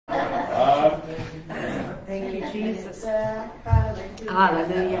Thank you, Jesus.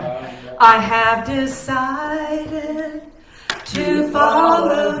 Hallelujah. I have decided to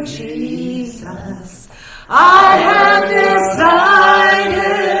follow Jesus. I have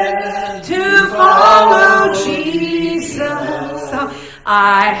decided to follow Jesus.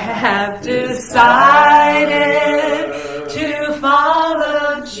 I have decided to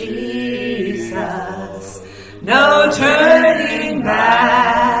follow Jesus. No turning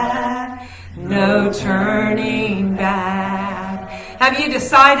back, no turning back. Have you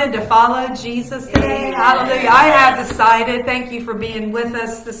decided to follow Jesus today? Hallelujah. I have decided. Thank you for being with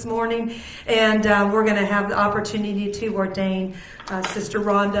us this morning. And we're going to have the opportunity to ordain Sister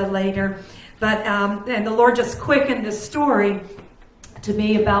Rhonda later. But and the Lord just quickened the story to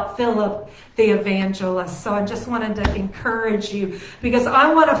me about Philip the evangelist. So I just wanted to encourage you, because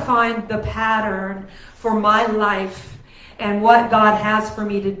I want to find the pattern for my life and what God has for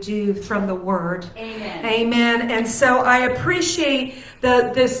me to do from the Word. Amen. Amen. And so I appreciate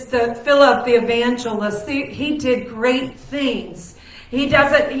the Philip the evangelist. He did great things. He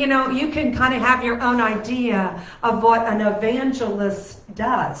doesn't, you can kind of have your own idea of what an evangelist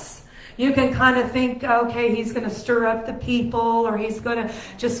does. You can kind of think, okay, he's going to stir up the people, or he's going to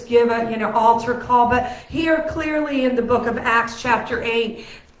just give a, altar call. But here clearly in the book of Acts chapter 8,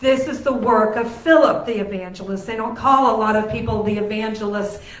 this is the work of Philip the evangelist. They don't call a lot of people the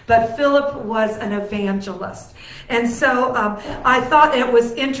evangelists, but Philip was an evangelist. And so I thought it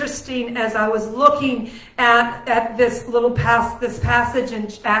was interesting as I was looking at this this passage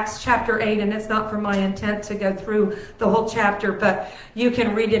in Acts chapter 8, and it's not for my intent to go through the whole chapter, but you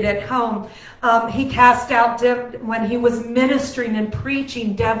can read it at home. He cast out, when he was ministering and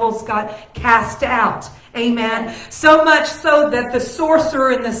preaching, devils got cast out. Amen. So much so that the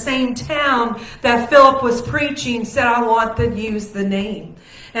sorcerer in the same town that Philip was preaching said, I want to use the name.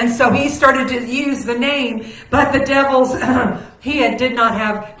 And so he started to use the name, but the devils, did not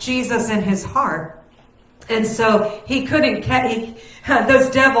have Jesus in his heart. And so he couldn't, those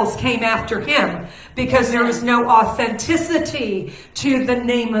devils came after him because there was no authenticity to the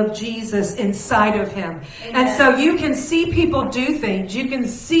name of Jesus inside of him. Amen. And so you can see people do things. You can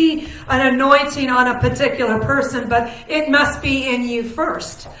see an anointing on a particular person, but it must be in you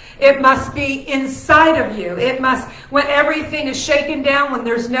first. It must be inside of you. It must, when everything is shaken down, when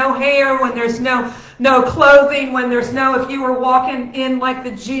there's no hair, when there's no clothing, when there's if you were walking in like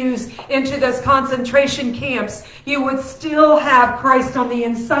the Jews into those concentration camps, you would still have Christ on the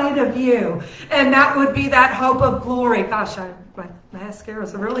inside of you. And that would be that hope of glory. Gosh, my mascara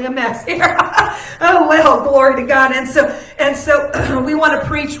is really a mess here. Oh, well, glory to God. And so we want to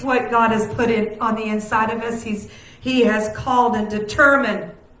preach what God has put on the inside of us. He has called and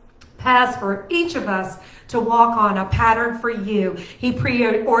determined paths for each of us to walk on, a pattern for you. He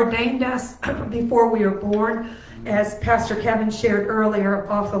preordained us before we were born, as Pastor Kevin shared earlier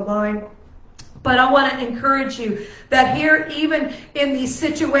off the line. But I want to encourage you that here, even in these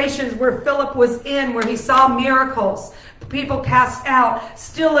situations where Philip was in, where he saw miracles, people cast out,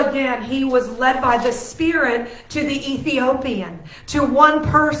 still again, he was led by the Spirit to the Ethiopian, to one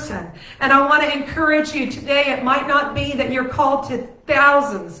person. And I want to encourage you today, it might not be that you're called to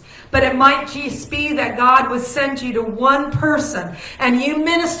thousands, but it might just be that God would send you to one person, and you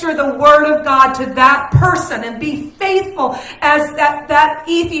minister the word of God to that person and be faithful as that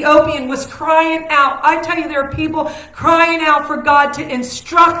Ethiopian was crying out. I tell you, there are people crying out for God to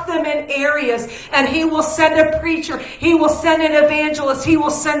instruct them in areas, and he will send a preacher, he will send an evangelist, he will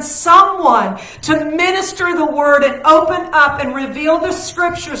send someone to minister the word and open up and reveal the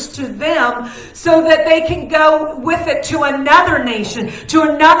scriptures to them so that they can go with it to another nation, to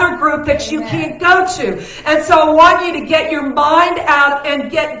another group that you can't go to. And so I want you to get your mind out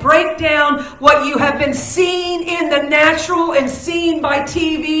and break down what you have been seeing in the natural and seeing by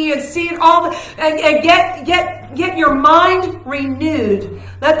TV and seeing all and get your mind renewed.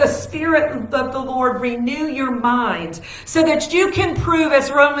 Let the Spirit of the Lord renew your mind so that you can prove,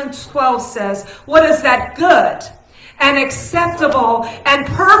 as Romans 12 says, what is that good and acceptable and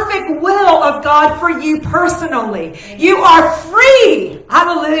perfect will of God for you personally. You are free,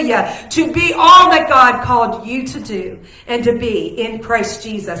 hallelujah, to be all that God called you to do and to be in Christ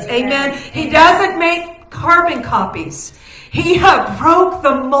Jesus. Amen. He doesn't make carbon copies. He broke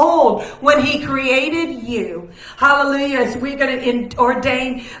the mold when he created you. Hallelujah. As we're going to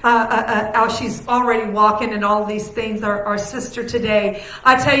ordain, she's already walking and all these things, our sister today.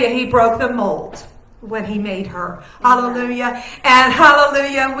 I tell you, he broke the mold when he made her. Hallelujah. And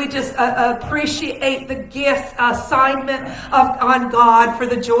hallelujah, we just appreciate the gift, assignment on God for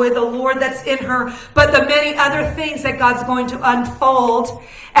the joy of the Lord that's in her, but the many other things that God's going to unfold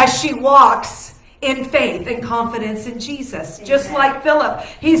as she walks in faith and confidence in Jesus. Just like Philip,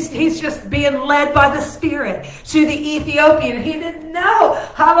 he's just being led by the Spirit to the Ethiopian. He didn't know.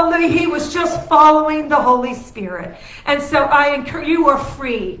 Hallelujah. He was just following the Holy Spirit. And so I encourage you, are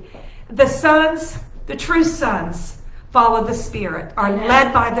free. The sons, the true sons, follow the Spirit, are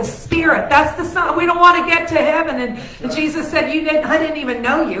led by the Spirit. That's the Son. We don't want to get to heaven. And Jesus said, I didn't even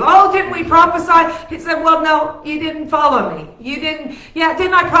know you. Oh, didn't we prophesy? He said, well, no, you didn't follow me. You didn't. Yeah,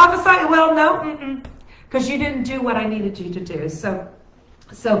 didn't I prophesy? Well, no, because you didn't do what I needed you to do. So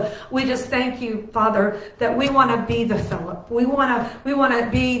we just thank you, Father, that we want to be the Philip. We want to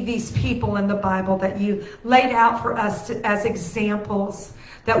be these people in the Bible that you laid out for us as examples,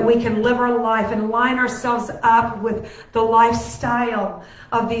 that we can live our life and line ourselves up with the lifestyle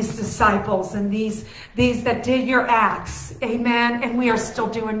of these disciples and these that did your acts. Amen. And we are still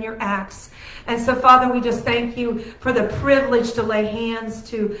doing your acts. And so, Father, we just thank you for the privilege to lay hands,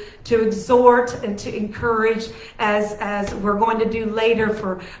 to exhort and to encourage, as we're going to do later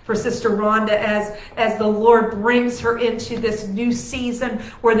for Sister Rhonda, as the Lord brings her into this new season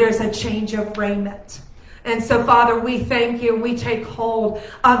where there's a change of raiment. And so, Father, we thank you. We take hold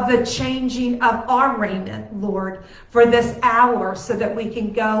of the changing of our raiment, Lord, for this hour, so that we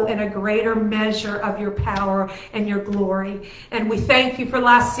can go in a greater measure of your power and your glory. And we thank you for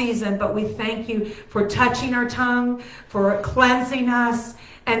last season, but we thank you for touching our tongue, for cleansing us,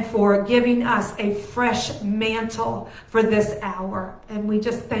 and for giving us a fresh mantle for this hour. And we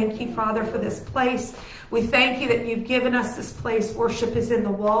just thank you, Father, for this place. We thank you that you've given us this place. Worship is in the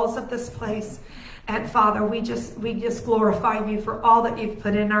walls of this place. And Father, we just glorify you for all that you've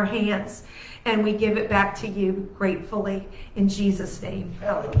put in our hands. And we give it back to you gratefully in Jesus' name.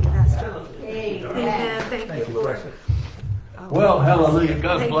 Pastor. Amen. Thank you, Lord. Well, hallelujah.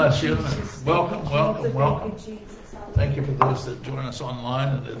 God bless you. Welcome. Thank you for those that join us online.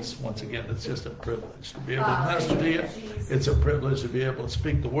 And it's just a privilege to be able to minister to you. It's a privilege to be able to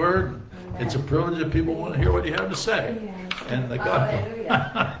speak the word. It's a privilege that people want to hear what you have to say. And God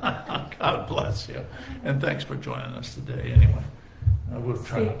bless you. And thanks for joining us today anyway. We'll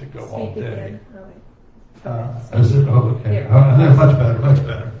try not to go all day. Is it? Oh, okay. Much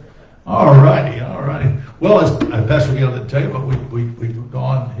better. All righty. Well, as Pastor Gail didn't tell you, but we've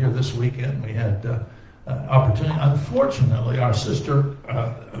gone here this weekend. We had opportunity. Unfortunately, our sisters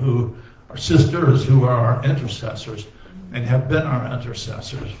who are our intercessors and have been our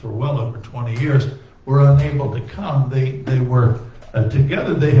intercessors for well over 20 years, were unable to come. They were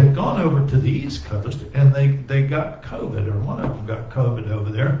together. They had gone over to the East Coast, and they got COVID, or one of them got COVID over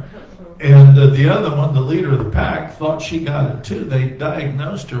there. And the other one, the leader of the pack, thought she got it too. They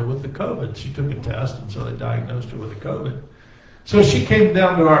diagnosed her with the COVID. She took a test, and so they diagnosed her with the COVID. So she came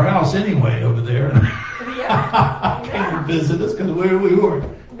down to our house anyway over there, and came to visit us because we were.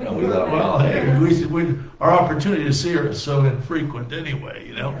 We thought, well, hey, our opportunity to see her is so infrequent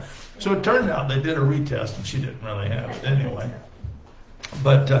anyway, So it turned out they did a retest, and she didn't really have it anyway.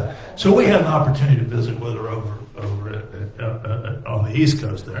 But so we had an opportunity to visit with her over on the East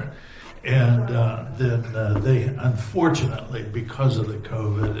Coast there, and then they, unfortunately, because of the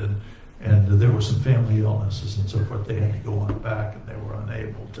COVID and there were some family illnesses and so forth, they had to go on back, and they were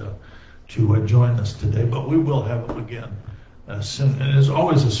unable to join us today. But we will have them again soon, and it's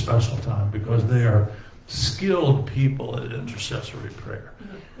always a special time because they are skilled people at intercessory prayer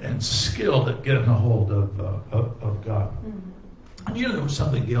and skilled at getting a hold of God. And there was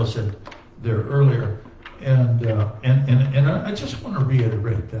something Gail said there earlier, and I just want to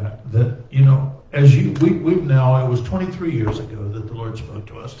reiterate that as we've now, it was 23 years ago that the Lord spoke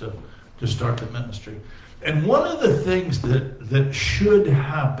to us to start the ministry, and one of the things that should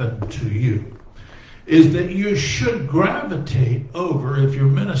happen to you is that you should gravitate over, if you're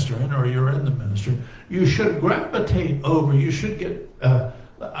ministering or you're in the ministry, you should gravitate over, you should get,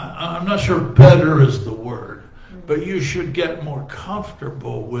 I'm not sure better is the word, but you should get more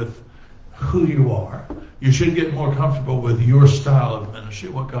comfortable with who you are. You should get more comfortable with your style of ministry,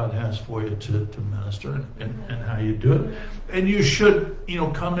 what God has for you to minister and how you do it. And you should,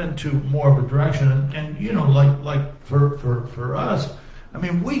 come into more of a direction. And like for us, I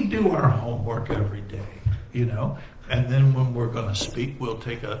mean, we do our homework every day, and then when we're going to speak, we'll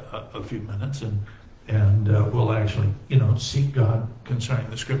take a few minutes and we'll actually, seek God concerning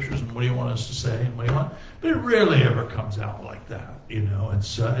the scriptures and what do you want us to say and what do you want. But it rarely ever comes out like that,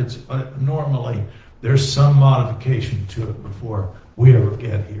 It's normally there's some modification to it before we ever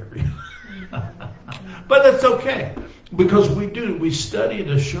get here. But that's okay, because we study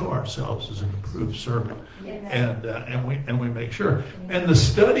to show ourselves as an approved servant. Yes. and we make sure. And the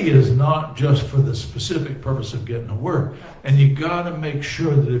study is not just for the specific purpose of getting a word. And you got to make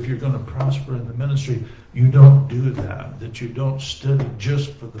sure that if you're going to prosper in the ministry, you don't do that. That you don't study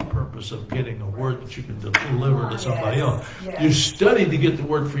just for the purpose of getting a word that you can deliver to somebody else. Yes. You study to get the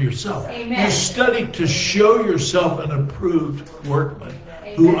word for yourself. Amen. You study to show yourself an approved workman.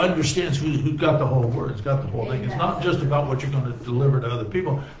 Amen. Who understands, who got the whole word, has got the whole thing. It's not just about what you're going to deliver to other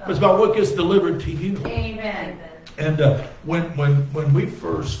people, but it's about what gets delivered to you. Amen. And when we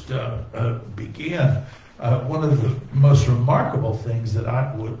first began, one of the most remarkable things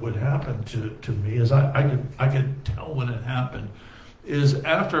that would happen to me is I could tell when it happened is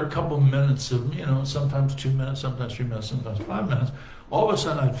after a couple minutes of, sometimes 2 minutes, sometimes 3 minutes, sometimes 5 minutes, all of a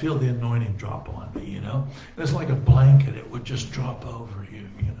sudden I'd feel the anointing drop on me, And it's like a blanket. It would just drop over you,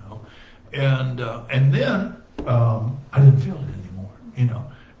 And then I didn't feel it anymore,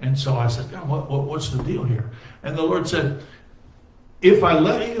 And so I said, God, what's the deal here? And the Lord said, if I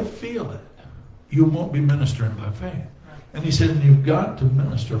let you feel it, you won't be ministering by faith. And he said, you've got to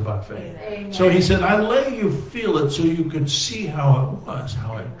minister by faith. Amen. So he said, I let you feel it so you could see how it was,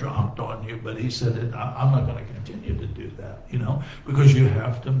 how it dropped on you. But he said, I'm not going to continue to do that, because you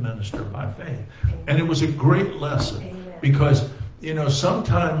have to minister by faith. Amen. And it was a great lesson. Amen. Because,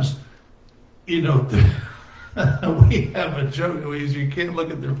 sometimes, we have a joke is you can't look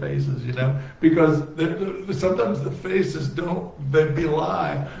at their faces, because sometimes the faces they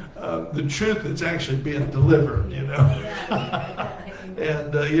belie the truth that's actually being delivered,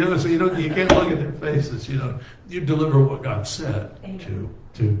 And so you can't look at their faces, You deliver what God said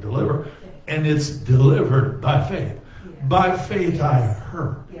to deliver, and it's delivered by faith. By faith I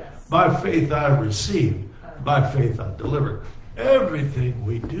heard. By faith I received. By faith I delivered. Everything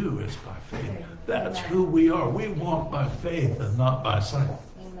we do is by faith. That's who we are. We walk by faith and not by sight.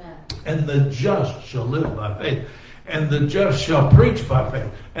 Amen. And the just shall live by faith. And the just shall preach by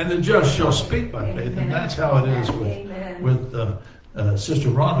faith. And the just shall speak by faith. And that's how it is with Sister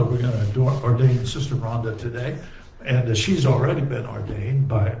Rhonda. We're going to ordain Sister Rhonda today. And she's already been ordained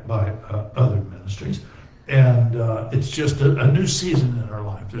by other ministries. And it's just a new season in her life.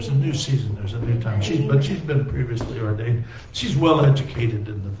 There's a new season. There's a new time. But she's been previously ordained. She's well educated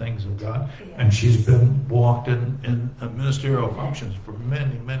in the things of God, and she's been walked in ministerial functions for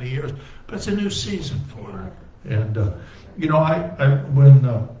many, many years. But it's a new season for her. And when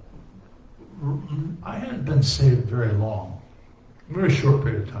I hadn't been saved very long, a very short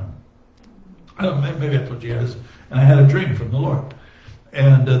period of time. I don't know, maybe I told you guys, and I had a dream from the Lord.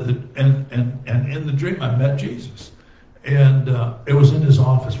 And in the dream, I met Jesus. And it was in his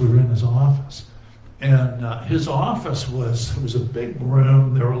office. We were in his office. And his office was a big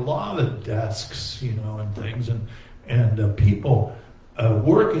room. There were a lot of desks, and things. And people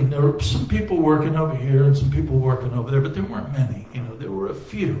working. There were some people working over here and some people working over there. But there weren't many. There were a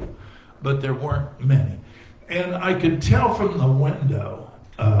few. But there weren't many. And I could tell from the window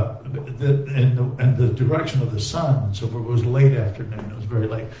and the direction of the sun and so forth. It was late afternoon. It was very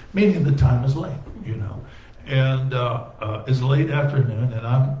late, meaning the time is late, And it's late afternoon, and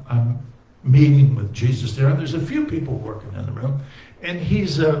I'm meeting with Jesus there. And there's a few people working in the room, and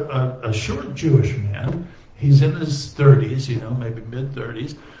he's a short Jewish man. He's in his 30s, maybe mid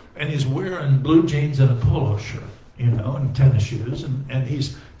 30s, and he's wearing blue jeans and a polo shirt, and tennis shoes, and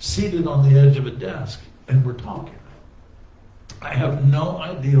he's seated on the edge of a desk, and we're talking. I have no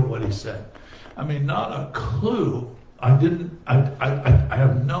idea what he said. I mean, not a clue. I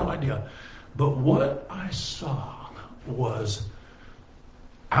have no idea. But what I saw was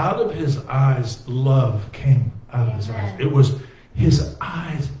out of his eyes, love came out of his eyes. It was his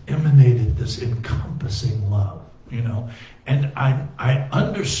eyes emanated this encompassing love, And I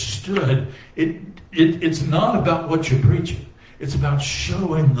understood it's not about what you're preaching. It's about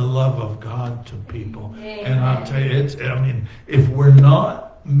showing the love of God to people. Amen. And I'll tell you, if we're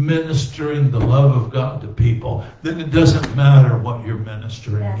not ministering the love of God to people, then it doesn't matter what you're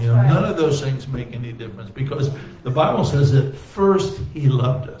ministering. Right. None of those things make any difference, because the Bible says that first he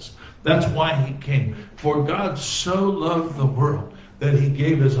loved us. That's why he came. For God so loved the world that he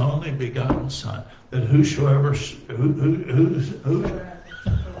gave his only begotten Son, that whosoever should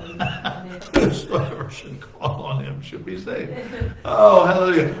call on him should be saved. Oh,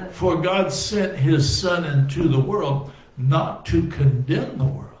 hallelujah. For God sent his Son into the world not to condemn the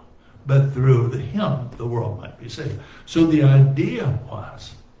world, but through him the world might be saved. So the idea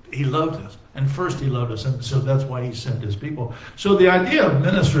was he loved us. And first he loved us, and so that's why he sent his people. So the idea of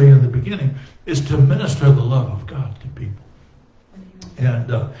ministry in the beginning is to minister the love of God to people.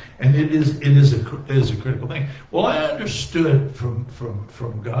 And it is a critical thing. Well, I understood from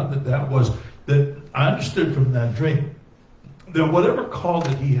God that I understood from that dream that whatever call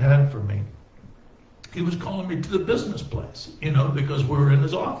that He had for me, He was calling me to the business place, because we were in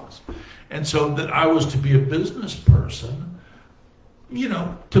His office. And so that I was to be a business person,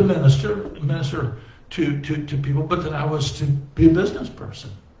 to minister to people, but that I was to be a business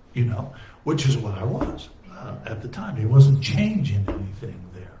person, which is what I was at the time. He wasn't changing anything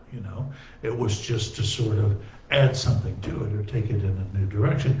there, It was just to sort of add something to it or take it in a new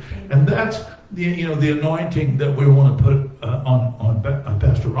direction. And that's the anointing that we want to put on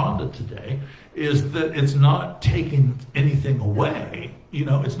Pastor Rhonda today, is that it's not taking anything away.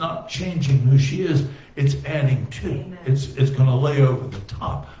 It's not changing who she is. It's adding to. Amen. It's going to lay over the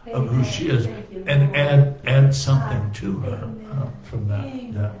top of who she is and add something to her from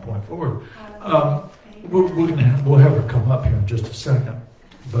that point forward. We'll have her come up here in just a second,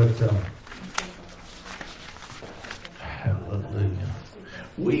 but hallelujah.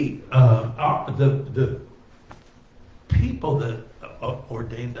 The people that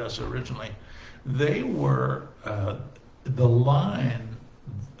ordained us originally, they were the line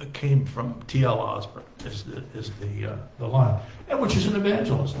came from T.L. Osborne is the line, and which is an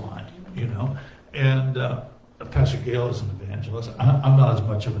evangelist line, and Pastor Gail is an evangelist. I'm not as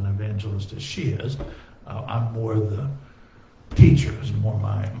much of an evangelist as she is. I'm more the teacher, is more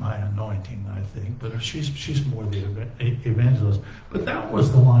my anointing, I think, but she's more the evangelist. But that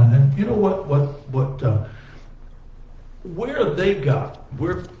was the line, and you know what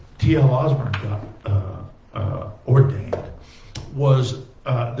where T.L. Osborne got ordained was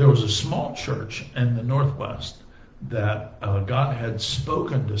there was a small church in the Northwest that God had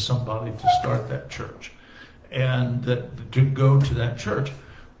spoken to somebody to start that church and to go to that church.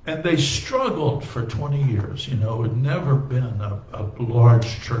 And they struggled for 20 years. It had never been a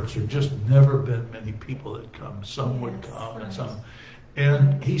large church. There just never been many people that come. Some would come and some.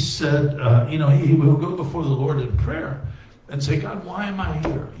 And he said, he will go before the Lord in prayer and say, God, why am I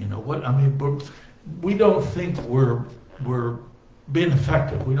here? We don't think we're being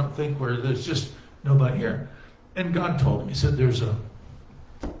effective. We don't think there's just nobody here. And God told him, He said, there's a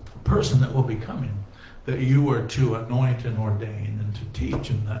person that will be coming that you are to anoint and ordain and to teach,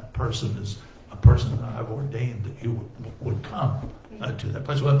 and that person is a person that I've ordained that you would come to that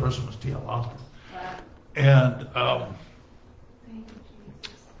place. Well, that person was T.L. Osborne. Wow.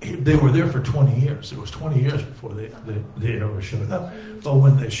 And they were there for 20 years. It was 20 years before they ever showed up. But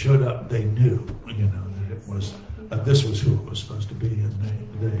when they showed up, they knew, that it was this was who it was supposed to be.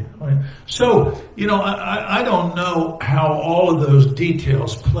 And so, I don't know how all of those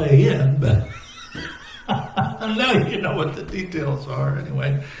details play in, but now you know what the details are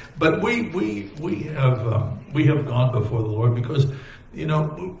anyway. But we have gone before the Lord because it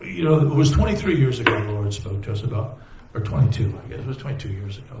was 23 years ago the Lord spoke to us about, or 22, I guess it was 22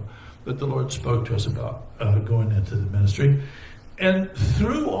 years ago that the Lord spoke to us about going into the ministry. And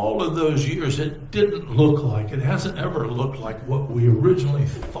through all of those years, it didn't look like, it hasn't ever looked like what we originally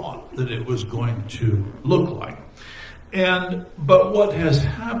thought that it was going to look like. But what has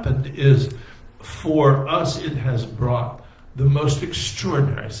happened is, for us, it has brought the most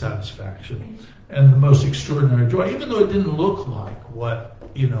extraordinary satisfaction and the most extraordinary joy, even though it didn't look like what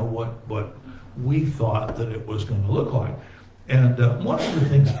we thought that it was going to look like. And one of the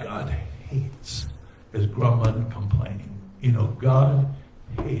things God hates is grumbling and complaining. God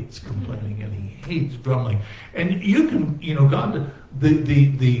hates complaining and He hates grumbling. And you can, God,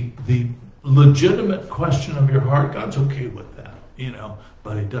 the legitimate question of your heart, God's okay with that,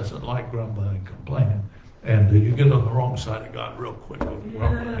 but He doesn't like grumbling and complaining. And you get on the wrong side of God real quick with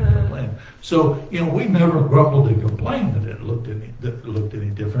grumbling and complaining. So, we never grumbled and complained that it looked any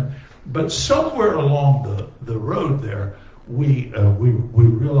different. But somewhere along the road there, we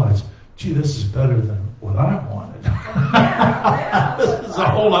realized, gee, this is better than what I wanted. This is a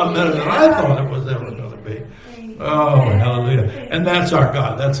whole lot better than I thought it was ever going to be. Oh, hallelujah. And that's our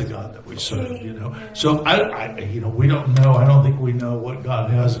God. That's a God that we serve, So we don't know. I don't think we know what God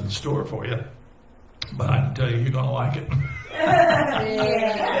has in store for you. But I can tell you, you're going to like it.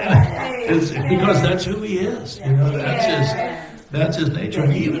 It's because that's who He is. That's His nature.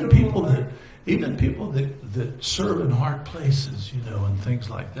 And even people that serve in hard places, and things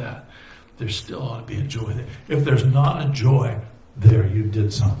like that, there still ought to be a joy there. If there's not a joy there, you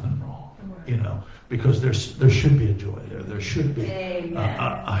did something wrong, because there should be a joy there. There should be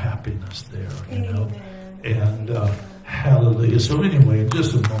a happiness there, And hallelujah. So anyway, in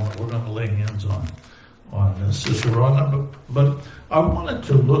just a moment, we're going to lay hands on Sister Rhonda. But I wanted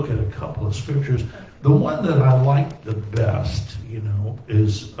to look at a couple of scriptures the one that I like the best,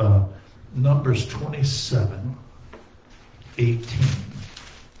 is Numbers 27:18.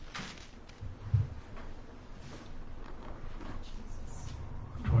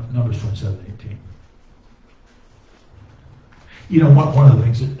 Numbers 27:18. One of the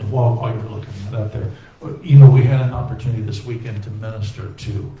things that, while you're looking at that there, we had an opportunity this weekend to minister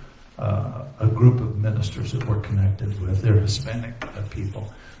to a group of ministers that we're connected with. They're Hispanic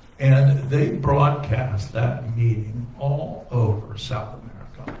people. And they broadcast that meeting all over South America.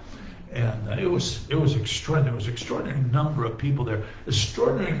 And it was extraordinary. There was an extraordinary number of people there,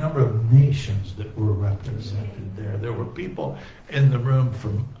 extraordinary number of nations that were represented there. There were people in the room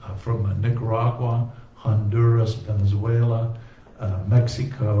from Nicaragua, Honduras, Venezuela,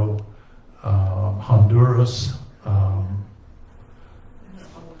 Mexico, Honduras,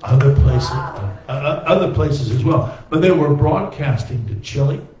 other places as well. But they were broadcasting to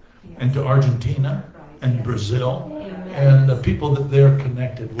Chile and to Argentina and Brazil and the people that they're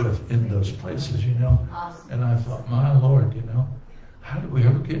connected with in those places, And I thought, my Lord, how did we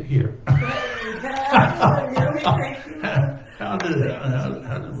ever get here? How did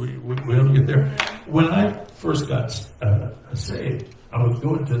we ever get there? When I first got saved, I was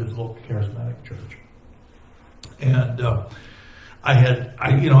going to this local charismatic church, and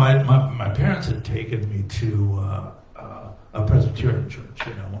my parents had taken me to a Presbyterian church,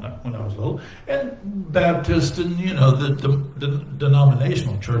 when I was little, and Baptist, and the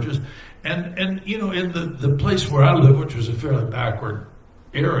denominational churches, and in the place where I lived, which was a fairly backward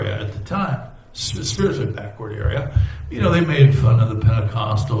area at the time, spiritually backward area, they made fun of the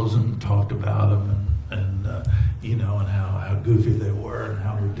Pentecostals and talked about them and how goofy they were and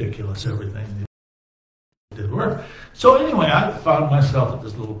how ridiculous everything they did were. So anyway, I found myself at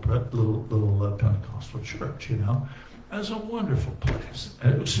this little Pentecostal church, It was a wonderful place.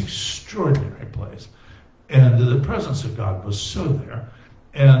 It was an extraordinary place. And the presence of God was so there.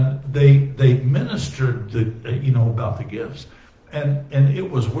 And they ministered about the gifts. And it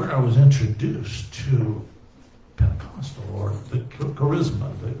was where I was introduced to Pentecostal, or the charisma,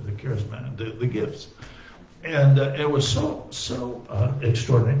 the charisma, the gifts. And it was so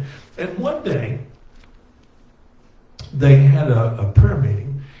extraordinary. And one day, they had a prayer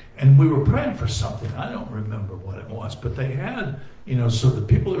meeting, and we were praying for something. I don't remember what it was, but they had, so the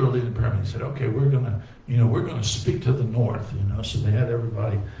people that were leading the prayer meeting said, okay, we're gonna speak to the north, So they had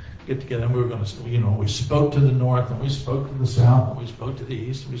everybody get together, and we were going to, we spoke to the north, and we spoke to the south, and we spoke to the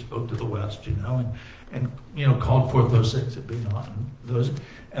east, and we spoke to the west, and called forth those things that be not, and those.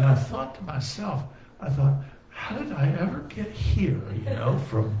 And I thought to myself, how did I ever get here,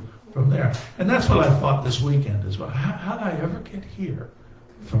 from there? And that's what I thought this weekend as well. How did I ever get here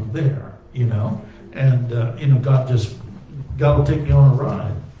from there, And God will take you on a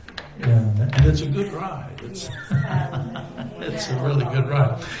ride, and it's a good ride. It's it's a really good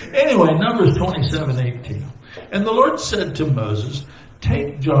ride. Anyway, Numbers 27:18. And the Lord said to Moses,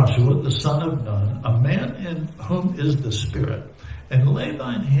 take Joshua the son of Nun, a man in whom is the Spirit, and lay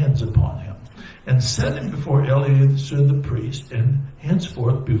thine hands upon him, and set him before Eleazar the priest, and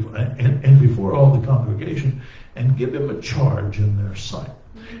henceforth before all the congregation, and give him a charge in their sight.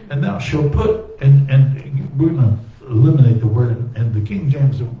 And thou shalt put, and we're going to eliminate the word in the King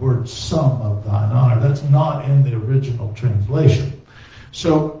James, the word some of thine honor. That's not in the original translation.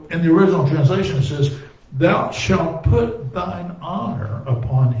 So in the original translation it says, thou shalt put thine honor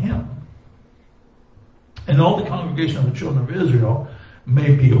upon him, and all the congregation of the children of Israel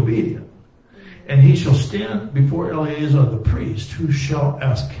may be obedient. And he shall stand before Eleazar the priest, who shall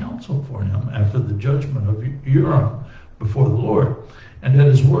ask counsel for him after the judgment of Urim before the Lord. And at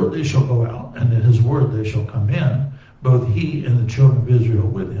his word they shall go out, and at his word they shall come in, both he and the children of Israel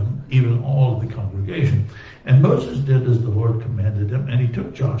with him, even all of the congregation. And Moses did as the Lord commanded him, and he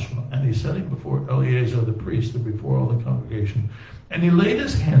took Joshua, and he set him before Eleazar the priest, and before all the congregation. And he laid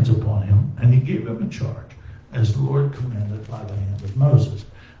his hands upon him, and he gave him a charge, as the Lord commanded by the hand of Moses.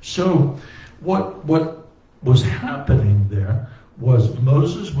 So what was happening there was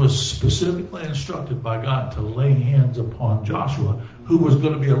Moses was specifically instructed by God to lay hands upon Joshua, who was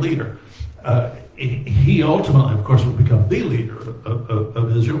going to be a leader. He ultimately, of course, would become the leader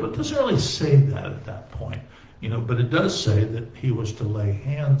of Israel, but it doesn't really say that at that point, but it does say that he was to lay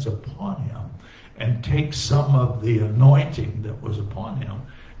hands upon him and take some of the anointing that was upon him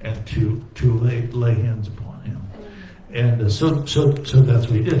and to lay hands upon him. And so that's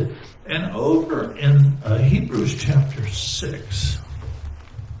what he did. And over in Hebrews chapter 6,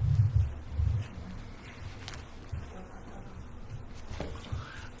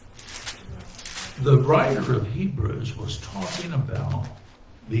 the writer of Hebrews was talking about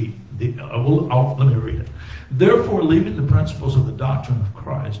let me read it. Therefore, leaving the principles of the doctrine of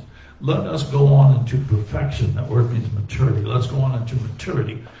Christ, let us go on into perfection. That word means maturity. Let's go on into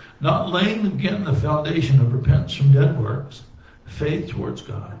maturity, not laying again the foundation of repentance from dead works, faith towards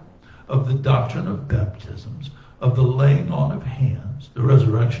God, of the doctrine of baptisms, of the laying on of hands, the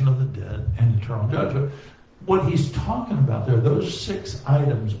resurrection of the dead, and eternal judgment. What he's talking about there, those 6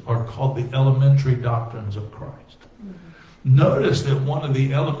 items are called the elementary doctrines of Christ. Mm-hmm. Notice that one of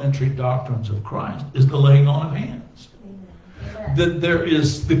the elementary doctrines of Christ is the laying on of hands. Amen. That there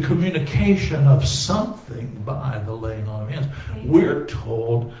is the communication of something by the laying on of hands. Amen. We're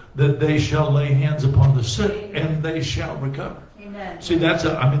told that they shall lay hands upon the sick and they shall recover. Amen. See, that's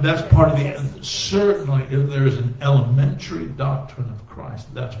part of the, certainly if there's an elementary doctrine of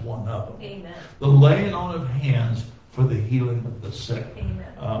Christ, that's one of them. Amen. The laying on of hands for the healing of the sick.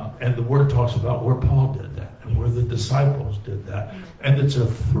 And the Word talks about where Paul did that and where the disciples did that. Amen. And it's a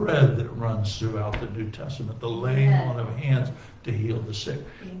thread that runs throughout the New Testament, the laying on of hands to heal the sick.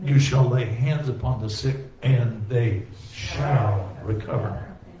 Amen. You shall lay hands upon the sick and they shall recover.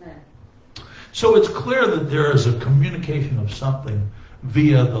 So it's clear that there is a communication of something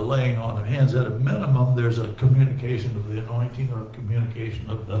via the laying on of hands. At a minimum, there's a communication of the anointing or a communication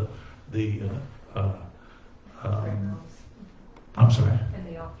of I'm sorry.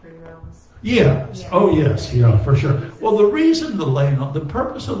 In all 3 realms. Yes. Yeah. Oh, yes. Yeah, for sure. Well, the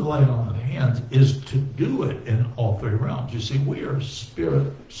purpose of the laying on of hands is to do it in all 3 realms. You see, we are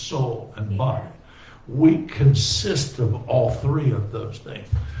spirit, soul, and body. We consist of all 3 of those things.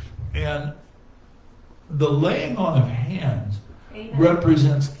 And the laying on of hands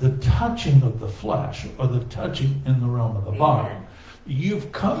represents the touching of the flesh or the touching in the realm of the body.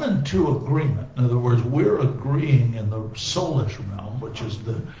 You've come into agreement. In other words, we're agreeing in the soulish realm, which is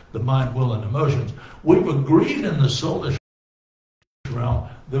the mind, will, and emotions. We've agreed in the soulish realm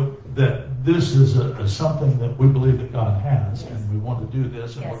that this is something that we believe that God has, and we want to do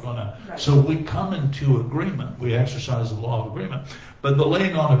this, and we're going to. Right. So we come into agreement. We exercise the law of agreement. But the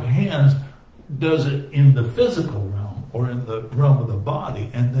laying on of hands does it in the physical realm or in the realm of the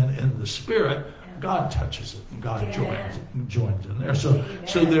body, and then in the spirit, God touches it and God joins in there. So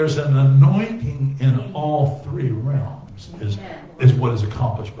there's an anointing in all 3 realms is what is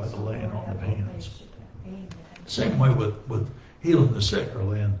accomplished by the laying on of hands. Same way with healing the sick or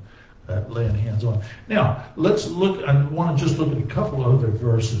laying hands on. Now let's look. I want to just look at a couple of other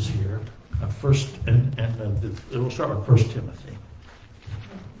verses here. We'll start with 1 Timothy.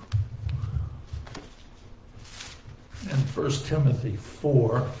 In 1 Timothy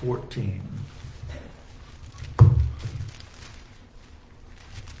 4:14.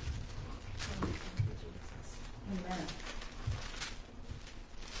 Amen.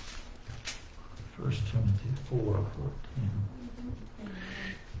 1 Timothy 4:14.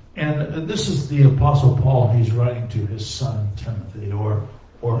 And this is the Apostle Paul. He's writing to his son Timothy, or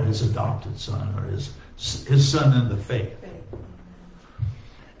his adopted son, or his son in the faith.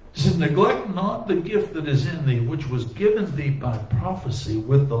 He says, neglect not the gift that is in thee, which was given thee by prophecy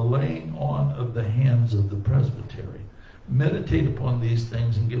with the laying on of the hands of the presbytery. Meditate upon these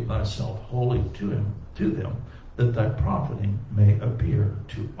things and give thyself wholly to them, that thy profiting may appear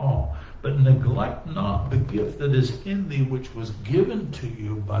to all. But neglect not the gift that is in thee, which was given to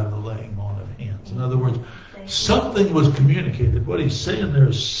you by the laying on of hands. In other words, something was communicated. What he's saying there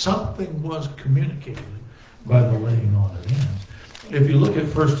is something was communicated by the laying on of hands. If you look at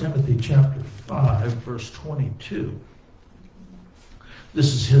 1 Timothy chapter 5, verse 22,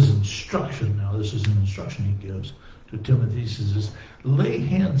 this is his instruction now. This is an instruction he gives to Timothy. He says, lay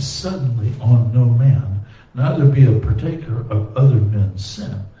hands suddenly on no man, neither be a partaker of other men's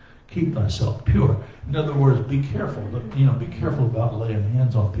sin. Keep thyself pure. In other words, be careful. Be careful about laying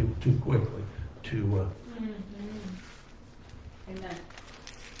hands on people too quickly. Amen.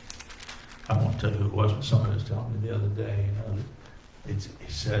 I won't tell you who it was, but somebody was telling me the other day, he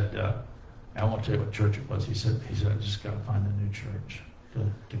said, I won't tell you what church it was. He said, I just got to find a new church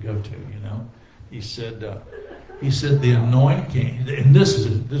to go to, He said the anointing, and this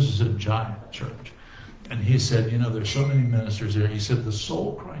is a giant church. And he said, there's so many ministers there. He said the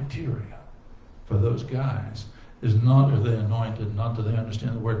sole criteria for those guys is not are they anointed, not do they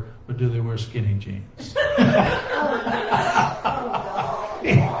understand the word, but do they wear skinny jeans.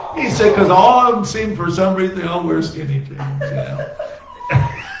 He said, because all of them seem, for some reason, they all wear skinny jeans,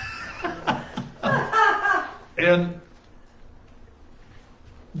 And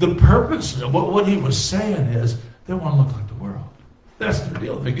the purpose, what he was saying is, they want to look like the world. That's their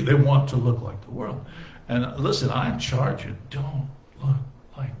deal. They want to look like the world. And listen, I charge you, don't look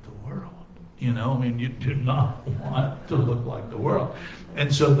like the world. You know, I mean, you do not want to look like the world.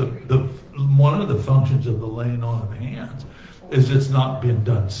 And so one of the functions of the laying on of hands is it's not being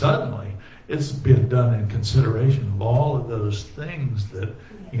done suddenly. It's being done in consideration of all of those things that,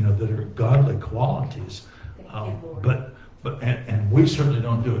 you know, that are godly qualities. And we certainly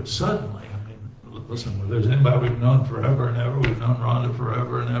don't do it suddenly. I mean, listen, if there's anybody we've known forever and ever, we've known Rhonda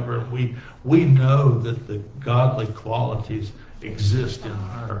forever and ever, we know that the godly qualities exist in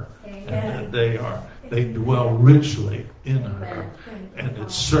her, and that they dwell richly in her, and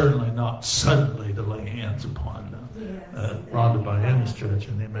it's certainly not suddenly to lay hands upon Rhonda by any stretch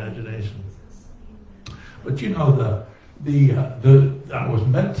in the imagination. But you know, I was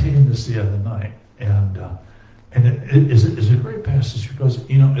meditating this the other night, and it is a great passage because,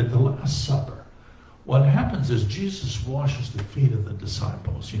 you know, at the Last Supper, what happens is Jesus washes the feet of the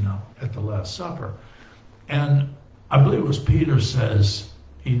disciples, you know, at the Last Supper, and I believe it was Peter says,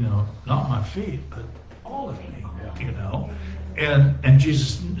 you know, not my feet, but all of me, you know. And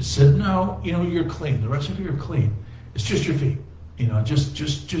Jesus said, no, you know, you're clean. The rest of you are clean. It's just your feet, you know, just your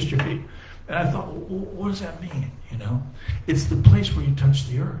feet. And I thought, well, what does that mean, you know? It's the place where you touch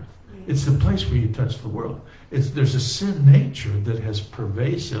the earth. It's the place where you touch the world. There's a sin nature that has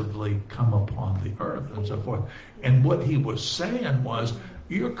pervasively come upon the earth and so forth. And what he was saying was,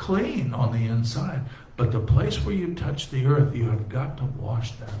 you're clean on the inside. But the place where you touch the earth, you have got to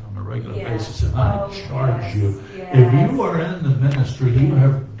wash that on a regular basis. And I charge you, if you are in the ministry, you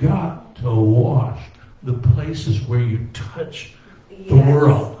have got to wash the places where you touch the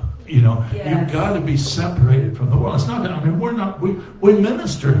world. You know, you've got to be separated from the world. It's not that, I mean, we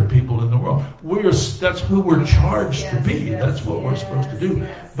minister to people in the world. That's who we're charged to be. That's what we're supposed to do.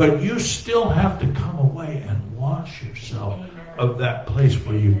 But you still have to come away and wash yourself of that place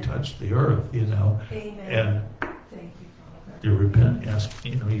where you touch the earth, you know. And you repent, yes.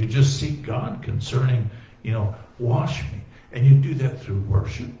 You know, you just seek God concerning, you know, wash me. And you do that through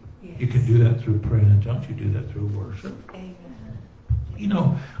worship. You can do that through praying in tongues. You do that through worship. You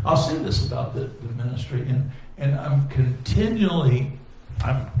know, I'll say this about the ministry, and I'm continually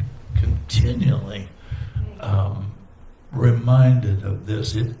reminded of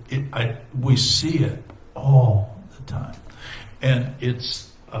this. We see it all the time, and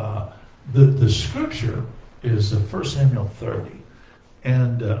it's the scripture is 1 Samuel 30,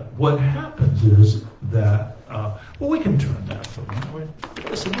 and what happens is that we can turn that for a minute.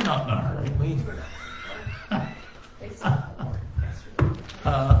 Listen, we're not in a hurry.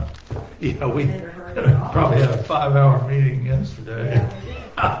 We probably had a 5-hour meeting yesterday.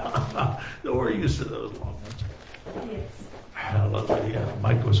 We're used to those long ones. Hallelujah.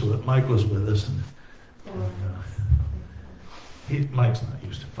 Mike was with us, and Mike's not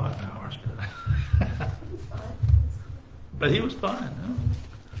used to 5 hours, but he was fine. No?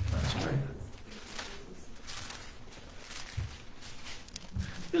 That's great.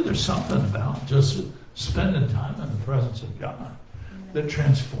 There's something about just spending time in the presence of God that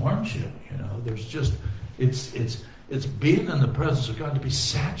transforms you. You know, there's just it's being in the presence of God, to be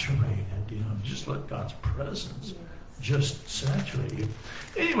saturated. You know, just let God's presence just saturate you.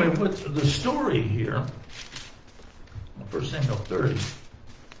 Anyway, what's the story here? 1 Samuel 30.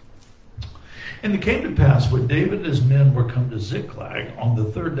 And it came to pass when David and his men were come to Ziklag on the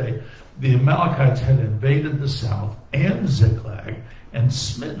third day, the Amalekites had invaded the south and Ziklag, and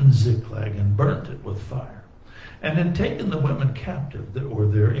smitten Ziklag and burnt it with fire, and had taken the women captive that were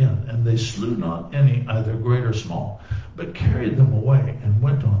therein, and they slew not any, either great or small, but carried them away and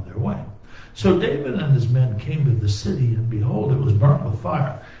went on their way. So David and his men came to the city, and behold, it was burnt with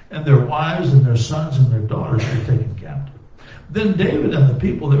fire, and their wives and their sons and their daughters were taken captive. Then David and the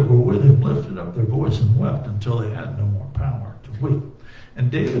people that were with him lifted up their voice and wept until they had no more power to weep. And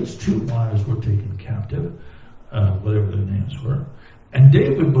David's 2 wives were taken captive, whatever their names were. And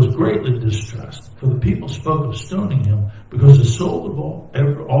David was greatly distressed, for the people spoke of stoning him, because the soul of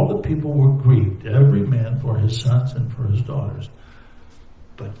all the people were grieved, every man for his sons and for his daughters.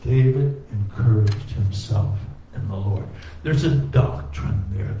 But David encouraged himself in the Lord. There's a doctrine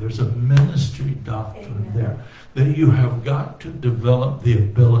there. There's a ministry doctrine there, that you have got to develop the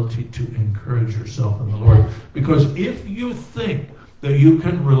ability to encourage yourself in the Lord. Because if you think that you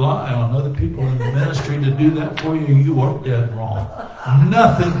can rely on other people in the ministry to do that for you, you are dead wrong.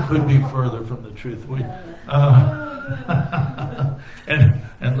 Nothing could be further from the truth.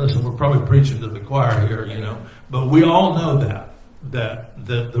 And listen, we're probably preaching to the choir here, you know, but we all know that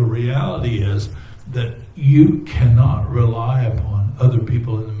the reality is that you cannot rely upon other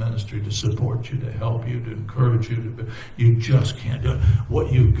people in the ministry to support you, to help you, to encourage you. You just can't do it.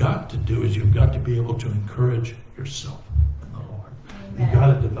 What you've got to do is you've got to be able to encourage yourself in the Lord. You've got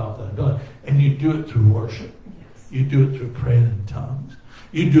to develop that ability. And you do it through worship. You do it through praying in tongues.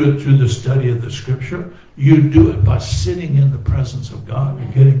 You do it through the study of the Scripture. You do it by sitting in the presence of God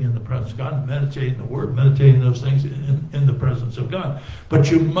and getting in the presence of God and meditating the Word, meditating those things in the presence of God. But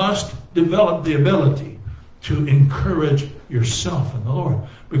you must develop the ability to encourage yourself in the Lord.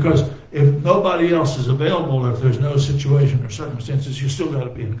 Because if nobody else is available, if there's no situation or circumstances, you still got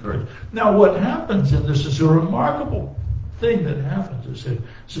to be encouraged. Now, what happens in this is a remarkable thing that happens. It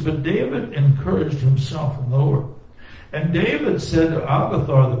says, but David encouraged himself in the Lord. And David said to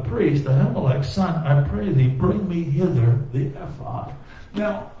Abiathar the priest, Ahimelech's son, I pray thee, bring me hither the ephod.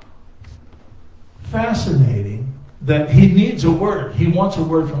 Now, fascinating that he needs a word. He wants a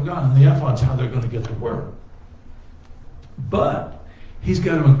word from God, and the ephod's how they're going to get the word. But he's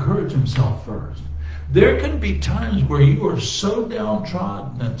got to encourage himself first. There can be times where you are so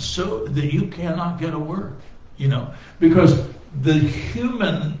downtrodden and so that you cannot get a word, because the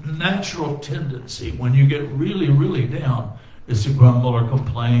human natural tendency when you get really, really down is to grumble or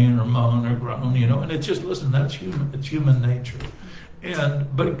complain or moan or groan, and it's just, listen, that's human. It's human nature.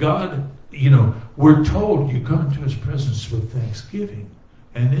 But God, we're told you come into his presence with thanksgiving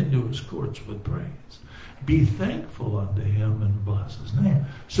and into his courts with praise. Be thankful unto him and bless his name.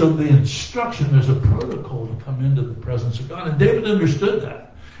 So the instruction, there's a protocol to come into the presence of God. And David understood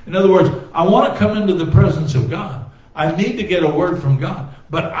that. In other words, I want to come into the presence of God. I need to get a word from God.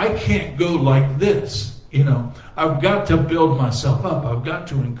 But I can't go like this. I've got to build myself up. I've got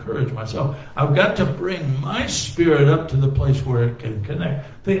to encourage myself. I've got to bring my spirit up to the place where it can connect.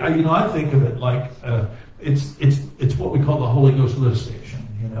 I think of it like it's what we call the Holy Ghost lift station,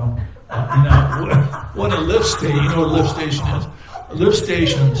 what a lift station, what a lift station is. Lift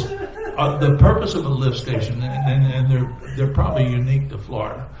stations, the purpose of a lift station, and they're probably unique to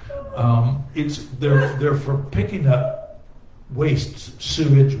Florida. They're for picking up waste,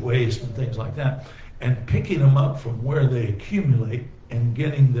 sewage waste, and things like that, and picking them up from where they accumulate and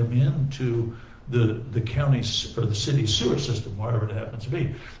getting them into the county's or the city's sewer system, wherever it happens to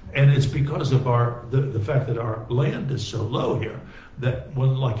be. And it's because of the fact that our land is so low here that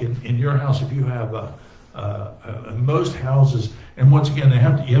when, like in your house, if you have most houses, and once again,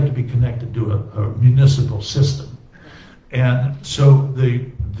 you have to be connected to a municipal system, and so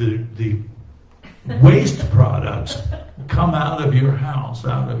the waste products come out of your house,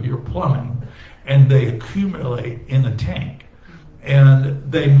 out of your plumbing, and they accumulate in a tank,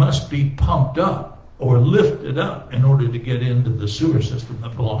 and they must be pumped up or lifted up in order to get into the sewer system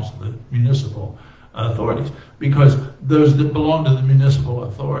that belongs to the municipal authorities. Because those that belong to the municipal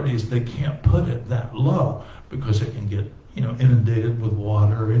authorities, they can't put it that low because it can get inundated with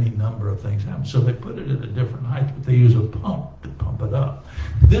water or any number of things happen. So they put it at a different height, but they use a pump to pump it up.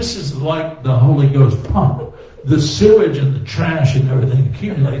 This is like the Holy Ghost pump. The sewage and the trash and everything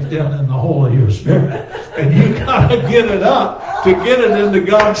accumulates down in the hole of your spirit. And you got to get it up to get it into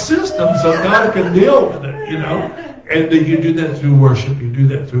God's system so God can deal with it, And then you do that through worship. You do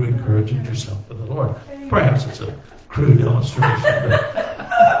that through encouraging yourself with the Lord. Perhaps it's a crude illustration, but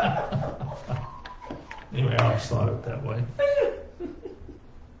anyway, I always thought of it that way.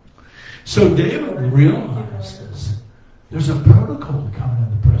 So David realizes there's a protocol to coming in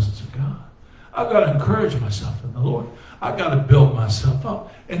the presence of God. I've got to encourage myself in the Lord. I've got to build myself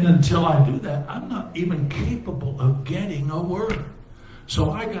up. And until I do that, I'm not even capable of getting a word.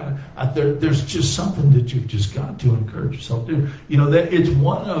 So there's just something that you've just got to encourage yourself to do. That it's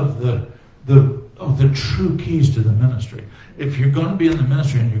one of the true keys to the ministry. If you're going to be in the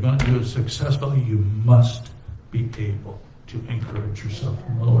ministry and you're going to do it successfully, you must be able to encourage yourself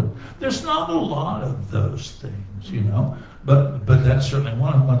in the Lord. There's not a lot of those things, but that's certainly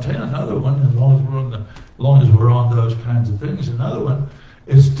one. I'm going to tell you another one. As long as we're on those kinds of things, another one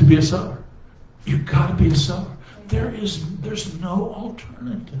is to be a sower. You've got to be a sower. There's no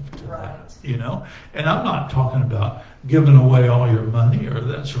alternative to that, And I'm not talking about giving away all your money or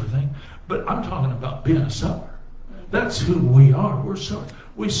that sort of thing, but I'm talking about being a sower. That's who we are. We're sowers.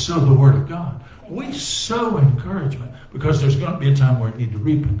 We sow the Word of God. We sow encouragement because there's going to be a time where we need to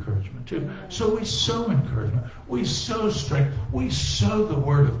reap encouragement too. So we sow encouragement. We sow strength. We sow the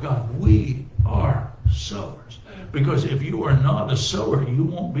Word of God. We are sowers. Because if you are not a sower, you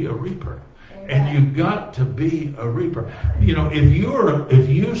won't be a reaper. And you've got to be a reaper. If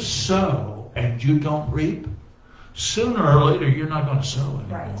you sow and you don't reap, sooner or later you're not going to sow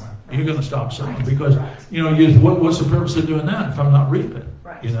anymore. Right. You're going to stop sowing because what's the purpose of doing that if I'm not reaping?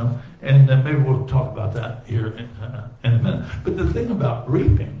 Right. And maybe we'll talk about that here in a minute. But the thing about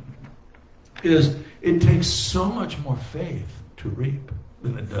reaping is it takes so much more faith to reap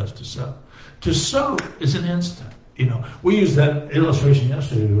than it does to sow. To sow is an instant. You know, we used that illustration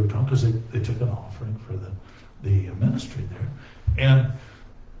yesterday we were talking because they took an offering for the ministry there. And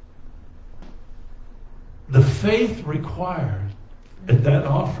the faith required at that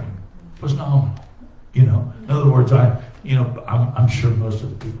offering was nominal. You know, in other words, I'm sure most of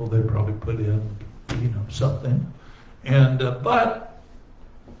the people, they probably put in, something. And, but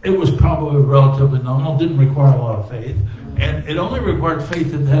it was probably relatively nominal, didn't require a lot of faith. And it only required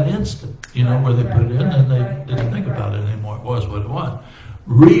faith in that instant, where they put it in and they didn't think about it anymore. It was what it was.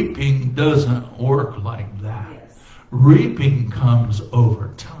 Reaping doesn't work like that. Yes. Reaping comes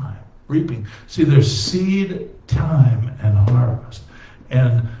over time. Reaping. See, there's seed, time, and harvest.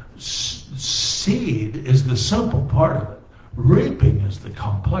 And seed is the simple part of it. Reaping is the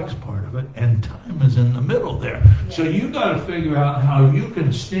complex part of it, and time is in the middle there. Yes. So you got to figure out how you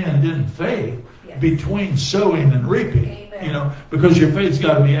can stand in faith between sowing and reaping. Amen. Because your faith's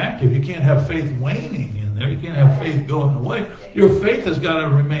got to be active. You can't have faith waning in there. You can't have faith going away. Your faith has got to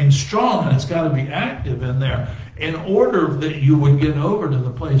remain strong, and it's got to be active in there in order that you would get over to the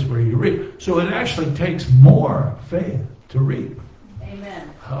place where you reap. So it actually takes more faith to reap.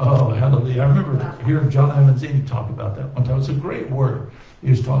 Amen. Oh, hallelujah. I remember hearing John Avanzini talk about that one time. It's a great word. He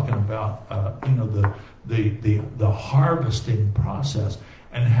was talking about, the harvesting process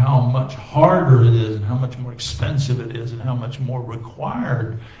and how much harder it is and how much more expensive it is and how much more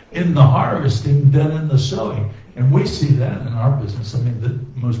required in the harvesting than in the sowing. And we see that in our business. I mean, the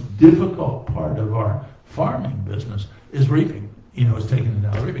most difficult part of our farming business is reaping. Is taking it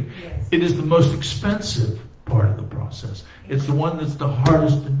down reaping. Yes. It is the most expensive part of the process. It's the one that's the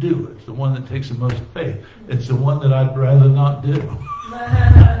hardest to do. It's the one that takes the most faith. It's the one that I'd rather not do.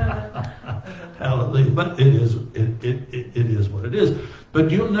 Hallelujah. But it is what it is. But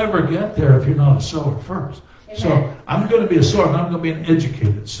you'll never get there if you're not a sower first. Amen. So I'm going to be a sower, and I'm going to be an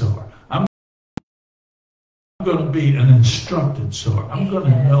educated sower. I'm going to be an instructed sower. I'm going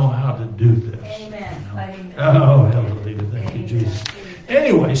to know how to do this. Amen. Oh, hallelujah. Thank you, Jesus.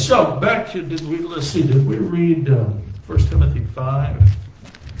 Anyway, so back to, did we read 1 Timothy 5?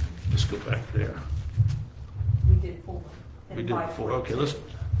 Let's go back there. We did 4. We did 4. Okay, let's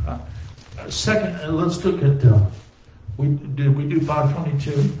let's look at, we do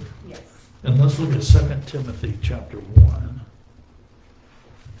 5:22? Yes. And let's look at 2 Timothy chapter 1.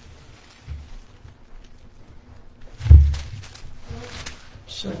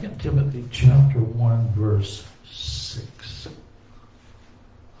 Second Timothy chapter 1 verse 6.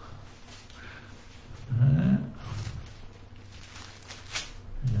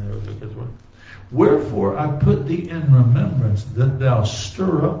 Wherefore I put thee in remembrance that thou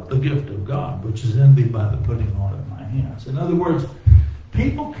stir up the gift of God, which is in thee by the putting on of my hands. In other words,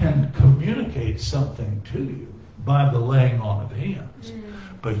 people can communicate something to you by the laying on of hands,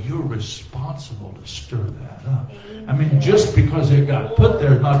 but you're responsible to stir that up. Amen. I mean, just because it got put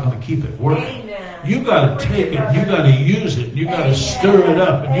there is not going to keep it working. Amen. You got to take it, you got to use it, you got to stir it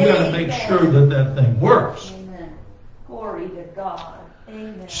up, and you got to make sure that thing works. Amen. Glory to God.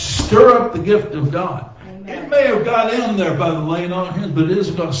 Amen. Stir up the gift of God. Amen. It may have got in there by the laying on of hands, but it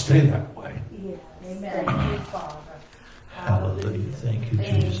isn't going to stay that way. Yes. Amen. Thank you, Father. Hallelujah. Thank you,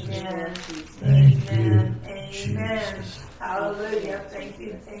 Jesus. Amen. Thank you, Amen. Jesus. Hallelujah. Thank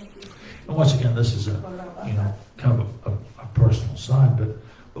you. Thank you. And once again, this is kind of a personal side, but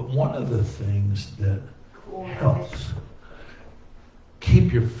one of the things that helps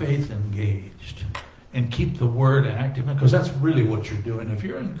keep your faith engaged and keep the word active, because that's really what you're doing. If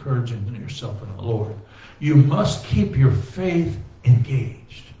you're encouraging yourself in the Lord, you must keep your faith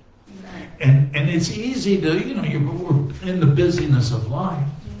engaged. And it's easy to, we're in the busyness of life.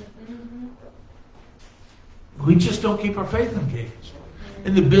 We just don't keep our faith engaged.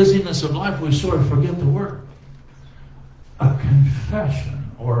 In the busyness of life, we sort of forget the word. A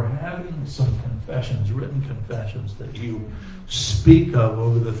confession, or having some confessions, written confessions that you speak of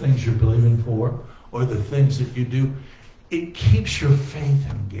over the things you're believing for, or the things that you do, it keeps your faith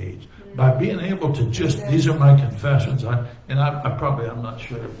engaged. By being able to just, these are my confessions, I'm not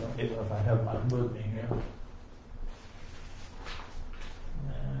sure if I have mine with me here.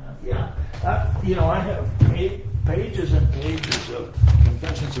 I have pages and pages of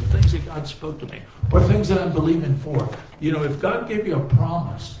confessions of things that God spoke to me, or things that I'm believing for. If God gave you a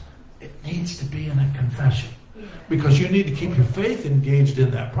promise, it needs to be in a confession, because you need to keep your faith engaged in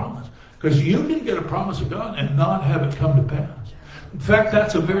that promise. Because you can get a promise of God and not have it come to pass. In fact,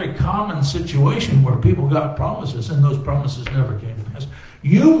 that's a very common situation where people got promises and those promises never came to pass.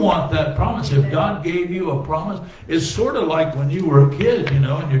 You want that promise. If God gave you a promise, it's sort of like when you were a kid, and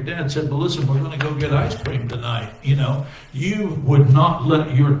your dad said, well, listen, we're going to go get ice cream tonight. You would not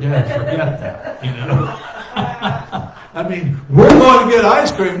let your dad forget that, I mean, we're going to get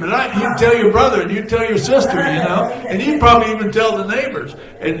ice cream tonight. You tell your brother and you tell your sister, and you probably even tell the neighbors.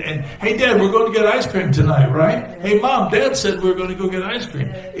 And hey, Dad, we're going to get ice cream tonight, right? Hey, Mom, Dad said we're going to go get ice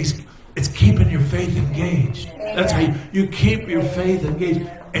cream. It's keeping your faith engaged. That's how you keep your faith engaged,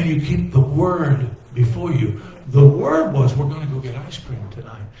 and you keep the Word before you. The Word was, we're going to go get ice cream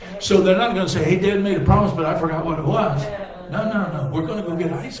tonight. So they're not going to say, hey, Dad made a promise, but I forgot what it was. No. We're going to go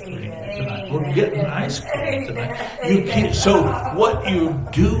get ice cream tonight. We're getting ice cream tonight. So what you're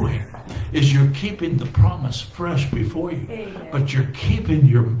doing is you're keeping the promise fresh before you. But you're keeping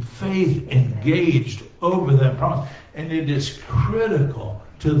your faith engaged over that promise. And it is critical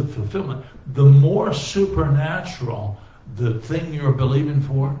to the fulfillment. The more supernatural the thing you're believing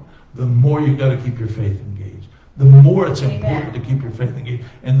for, the more you've got to keep your faith engaged. The more it's important to keep your faith engaged,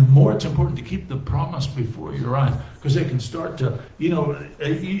 and the more it's important to keep the promise before your eyes, because they can start to,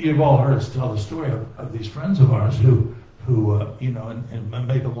 you've all heard us tell the story of these friends of ours who and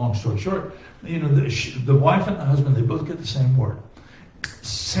make a long story short, the wife and the husband, they both get the same word.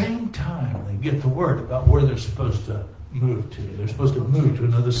 Same time they get the word about where they're supposed to move to. They're supposed to move to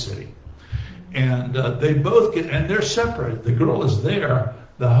another city. And they both and they're separated. The girl is there,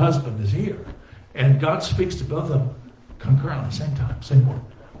 the husband is here. And God speaks to both of them concurrently, same time, same word.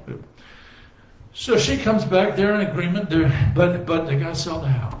 So she comes back, they're in agreement, but they got to sell the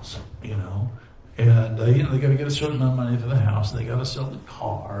house, And, they got to get a certain amount of money for the house, and they got to sell the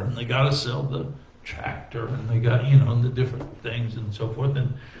car, and they got to sell the tractor, and they got, and the different things and so forth.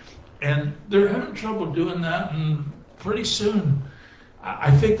 And they're having trouble doing that, and pretty soon, I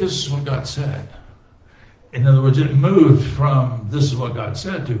think this is what God said. In other words, it moved from this is what God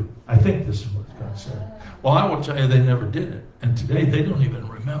said to I think this is what God said. Well, I will tell you, they never did it. And today, they don't even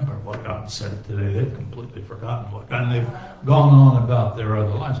remember what God said today. They've completely forgotten what God, and they've gone on about their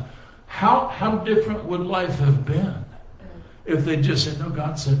other lives. How different would life have been if they just said, no,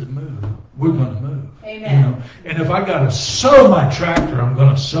 God said to move. We're going to move. Amen. And if I got to sew my tractor, I'm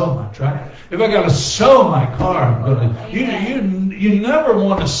going to sew my tractor. If I got to sew my car, I'm going to. You never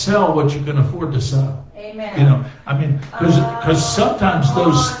want to sell what you can afford to sell. Amen. Because sometimes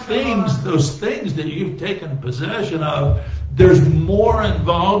those things that you've taken possession of, there's more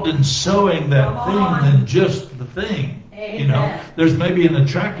involved in sowing that thing than just the thing. There's maybe in the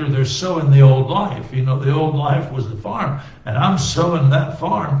tractor, they're sowing the old life. The old life was the farm, and I'm sowing that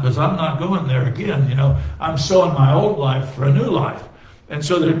farm because I'm not going there again. I'm sowing my old life for a new life. And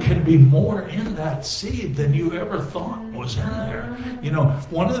so there can be more in that seed than you ever thought was in there.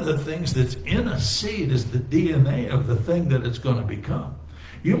 One of the things that's in a seed is the DNA of the thing that it's going to become.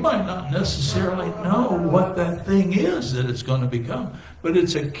 You might not necessarily know what that thing is that it's going to become, but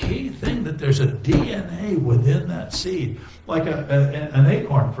it's a key thing that there's a DNA within that seed. Like an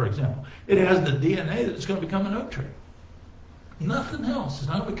acorn, for example. It has the DNA that it's going to become an oak tree. Nothing else. It's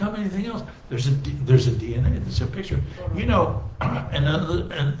not become anything else. There's a DNA. There's a picture.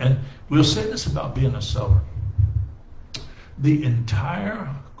 And we'll say this about being a sower. The entire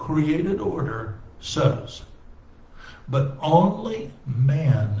created order sows, but only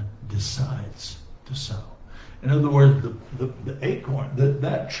man decides to sow. In other words, the acorn,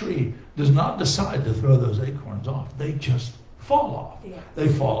 that tree does not decide to throw those acorns off. They just fall off. Yeah. They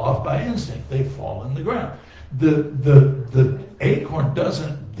fall off by instinct. They fall in the ground. The acorn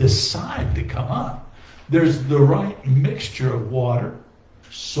doesn't decide to come up. There's the right mixture of water,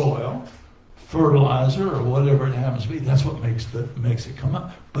 soil, fertilizer, or whatever it happens to be. That's what makes it come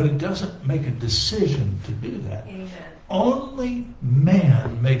up. But it doesn't make a decision to do that. Amen. Only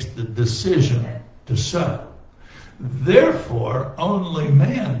man makes the decision to sow. Therefore, only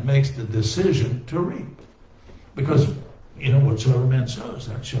man makes the decision to reap. Because whatsoever man sows,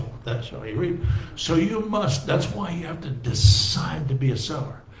 that shall he reap. So that's why you have to decide to be a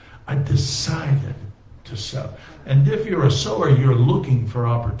sower. I decided to sow. And if you're a sower, you're looking for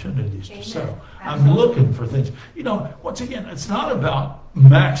opportunities to sow. I'm looking for things. Once again, it's not about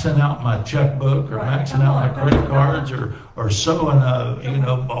maxing out my checkbook or maxing out my credit cards or sowing,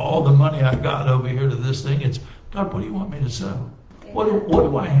 all the money I've got over here to this thing. It's, God, what do you want me to sow? What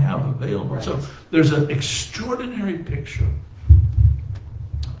do I have available? So there's an extraordinary picture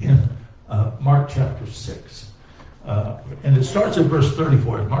in Mark chapter 6. And it starts at verse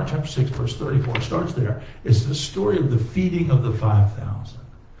 34. Mark chapter 6, verse 34 starts there. It's the story of the feeding of the 5,000.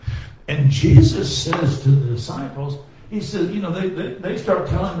 And Jesus says to the disciples, he says, they start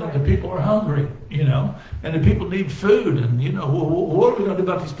telling them the people are hungry, and the people need food. And, what are we going to do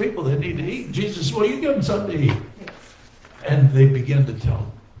about these people? They need to eat. And Jesus says, well, you give them something to eat. And they begin to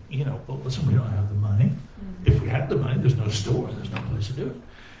tell, well, listen, we don't have the money. Mm-hmm. If we had the money, there's no store, there's no place to do it.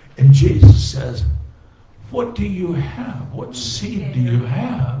 And Jesus says, What do you have? What seed do you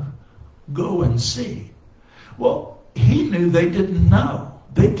have? Go and see. Well, he knew they didn't know.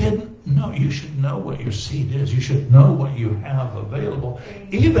 They didn't know. You should know what your seed is. You should know what you have available,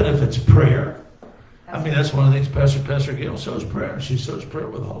 even if it's prayer. I mean, that's one of the things Pastor Gail sows prayer. She sows prayer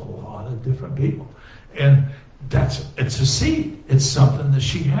with a lot of different people. And it's a seed. It's something that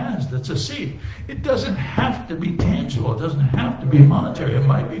she has that's a seed. It doesn't have to be tangible. It doesn't have to be monetary. It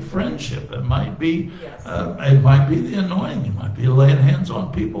might be friendship. It might be the anointing. It might be laying hands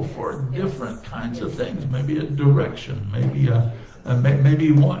on people for different kinds of things. Maybe a direction. Maybe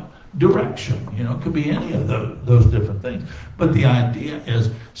you want direction. It could be any of those different things. But the idea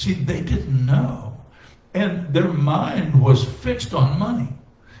is, see, they didn't know. And their mind was fixed on money.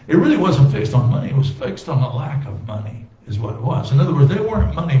 It really wasn't fixed on money. It was fixed on a lack of money, is what it was. In other words, they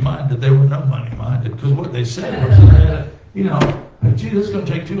weren't money-minded. They were no money-minded. Because what they said was, gee, this is going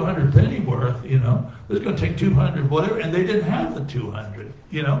to take 200 pennyworth, this is going to take 200 whatever. And they didn't have the 200,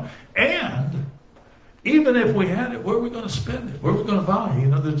 And even if we had it, where are we going to spend it? Where are we going to buy?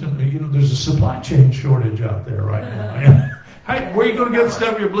 There's a supply chain shortage out there right now. Hey, where are you going to get the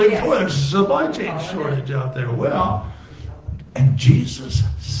stuff you're believing for? There's a supply chain shortage out there. Well, and Jesus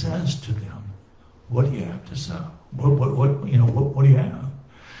says to them, what do you have to sow? What do you have?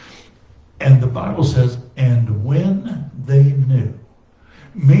 And the Bible says, and when they knew,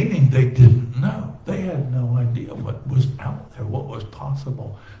 meaning they didn't know. They had no idea what was out there, what was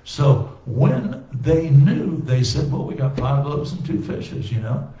possible. So when they knew, they said, well, we got 5 loaves and 2 fishes,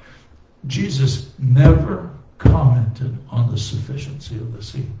 Jesus never commented on the sufficiency of the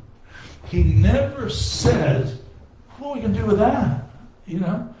seed. He never says, what are we going to do with that?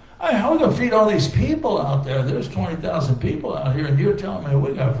 How are we going to feed all these people out there? There's 20,000 people out here, and you're telling me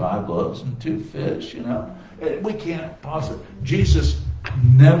we got 5 loaves and 2 fish, We can't possibly. Jesus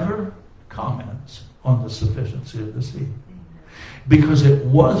never comments on the sufficiency of the seed. Because it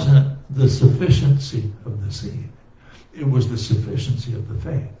wasn't the sufficiency of the seed. It was the sufficiency of the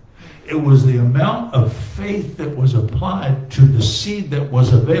faith. It was the amount of faith that was applied to the seed that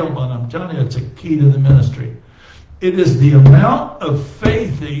was available. And I'm telling you, it's a key to the ministry. It is the amount of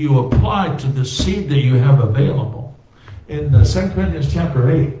faith that you apply to the seed that you have available. In 2 Corinthians chapter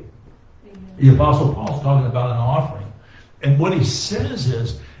 8, the Apostle Paul's talking about an offering. And what he says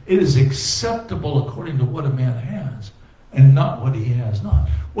is, it is acceptable according to what a man has, and not what he has not.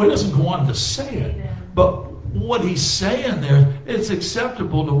 Well, he doesn't go on to say it, but what he's saying there, it's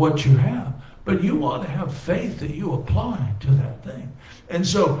acceptable to what you have. But you ought to have faith that you apply to that thing. And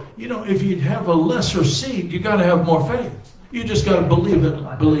so, if you have a lesser seed, you got to have more faith. You just got to believe it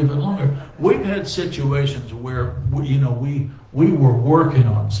longer. We've had situations where, we were working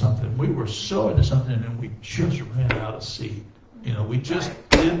on something. We were so into something, and we just ran out of seed. We just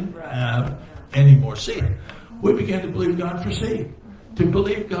didn't have any more seed. We began to believe God for seed. To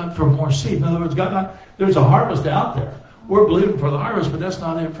believe God for more seed. In other words, there's a harvest out there. We're believing for the harvest, but that's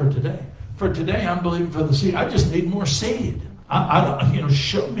not it for today. For today, I'm believing for the seed. I just need more seed.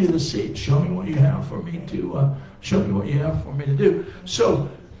 Show me the seed. Show me what you have for me to. Show me what you have for me to do. So,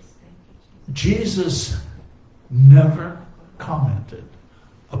 Jesus never commented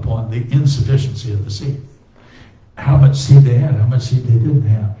upon the insufficiency of the seed. How much seed they had, how much seed they didn't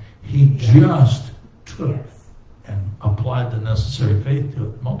have. He just took and applied the necessary faith to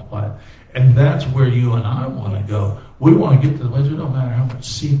it, multiply it. And that's where you and I want to go. We want to get to the place, it don't matter how much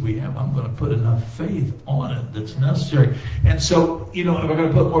seed we have, I'm going to put enough faith on it that's necessary. And so, if I'm going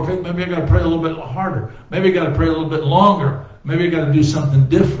to put more faith, maybe I got to pray a little bit harder. Maybe I got to pray a little bit longer. Maybe I got to do something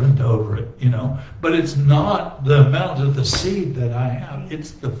different over it, But it's not the amount of the seed that I have.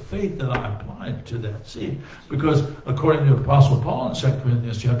 It's the faith that I applied to that seed. Because according to the Apostle Paul in 2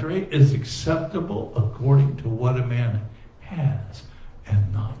 Corinthians chapter 8, it's acceptable according to what a man has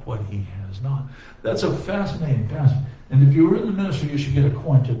and not what he has not. That's a fascinating passage. And if you were in the ministry, you should get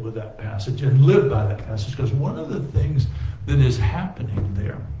acquainted with that passage and live by that passage. Because one of the things that is happening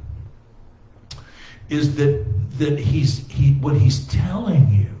there is that what he's telling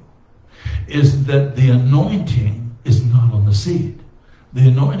you is that the anointing is not on the seed. The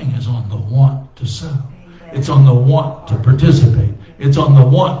anointing is on the want to sow. Amen. It's on the want to participate. It's on the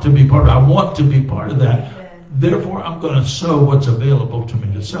want to be part of it. I want to be part of that. Amen. Therefore, I'm going to sow what's available to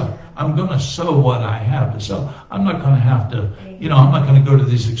me to sow. I'm going to sow what I have to sow. I'm not going to have to, I'm not going to go to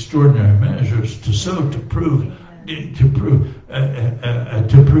these extraordinary measures to sow to prove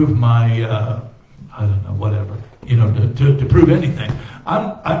my. I don't know, whatever, to prove anything.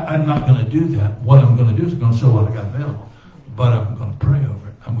 I'm not going to do that. What I'm going to do is I'm going to sow what I got available. But I'm going to pray over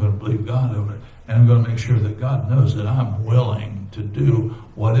it. I'm going to believe God over it. And I'm going to make sure that God knows that I'm willing to do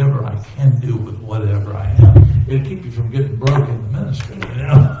whatever I can do with whatever I have. It'll keep you from getting broke in the ministry, you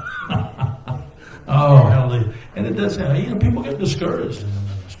know. Oh, hallelujah. And it does happen. You know, people get discouraged in the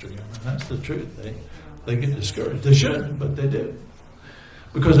ministry. I mean, that's the truth. They get discouraged. They shouldn't, but they do.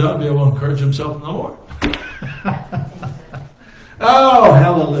 Because they ought to be able to encourage themselves in the Lord. Oh,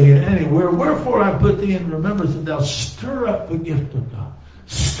 hallelujah. Anyway, wherefore I put thee in remembrance that thou stir up the gift of God.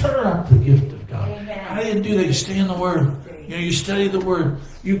 Stir up the gift of God. Amen. How do you do that? You stay in the Word. You know, you study the Word.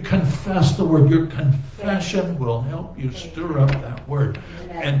 You confess the Word. Your confession will help you stir up that Word.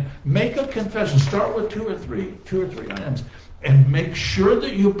 And make a confession. Start with two or three items. And make sure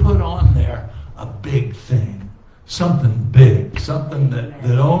that you put on there a big thing. Something big. Something that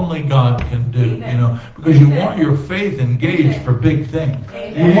only God can do. You know, because you want your faith engaged for big things.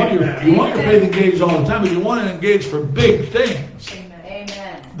 You want your faith engaged all the time, but you want it engaged for big things.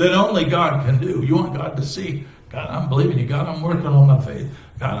 That only God can do. You want God to see, God, I'm believing you. God, I'm working on my faith.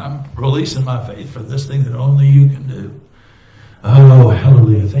 God, I'm releasing my faith for this thing that only you can do. Oh,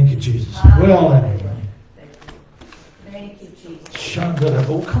 hallelujah. Thank you, Jesus. Well, anyway. Thank you, Jesus. Shanda,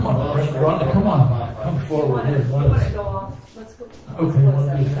 oh, come on, Rhonda, come on. Come forward here. Let's go. Okay, you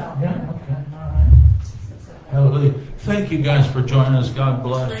want to do that? Yeah, okay, all right. Hallelujah. Thank you guys for joining us. God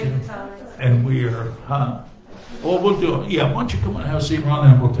bless you. And we are, well, we'll do it. Yeah, why don't you come on and have a seat, Ron,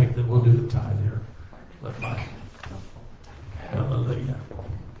 and we'll do the tithe here. Hallelujah.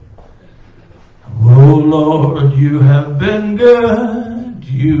 Oh Lord, you have been good.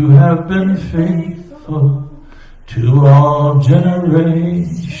 You have been faithful to all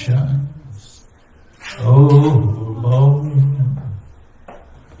generations. Oh Lord,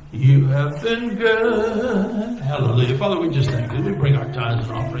 you have been good. Hallelujah. Father, we just thank you. We bring our tithes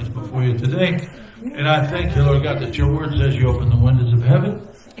and offerings before you today. And I thank you, Lord God, that your word says you open the windows of heaven,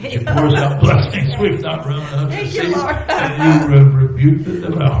 that you pours out blessings we've not room enough to see, and you have rebuked the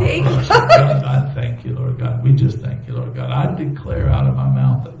devourer for us. God, I thank you, Lord God. We just thank you, Lord God. I declare out of my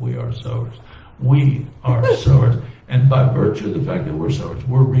mouth that we are sowers. We are sowers. And by virtue of the fact that we're sowers,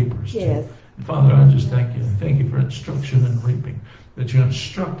 we're reapers too. Yes. And Father, I just thank you. Thank you for instruction in reaping, that you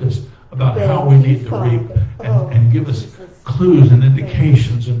instruct us about how we need to reap and give us clues and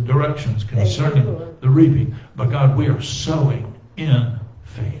indications and directions concerning the reaping. But God, we are sowing in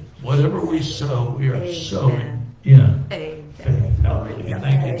faith. Whatever we sow, we are sowing in faith. Hallelujah.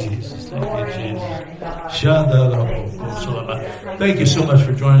 Thank you, Jesus. Thank you, Jesus. Thank you so much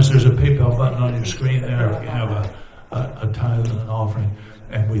for joining us. There's a PayPal button on your screen there if you have a tithe and an offering.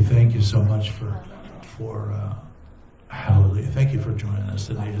 And we thank you so much for hallelujah. Thank you for joining us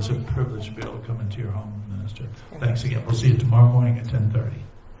today. It's a privilege to be able to come into your home and minister. Thanks again. We'll see you tomorrow morning at 10:30.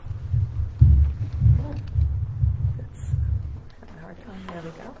 There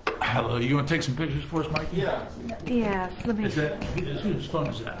we go. Hallelujah. You want to take some pictures for us, Mikey? Yeah. Yes, let me. Is that whose phone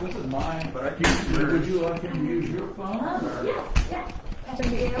is that? This is mine, but I can Would you like him to use your phone? Or? Yeah. Do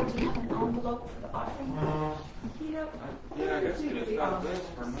you have an envelope for the offering? Yeah, I guess we just got this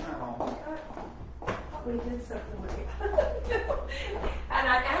for now. We did something with it. And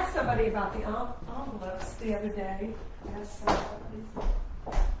I asked somebody about the envelopes the other day. I asked somebody.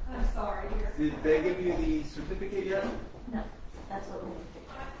 I'm sorry here. Did they give you the certificate yet? No, that's what we did.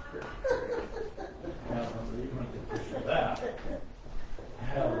 Hallelujah. You want to get a picture of that?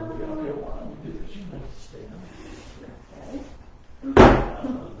 Hallelujah. Okay, why don't we do this? You need to stand.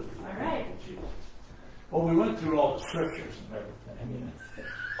 All right. Well, we went through all the scriptures and everything.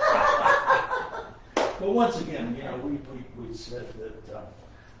 But once again, you know, we said that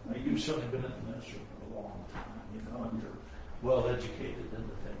you've certainly been in the ministry for a long time, you know, and you're well educated in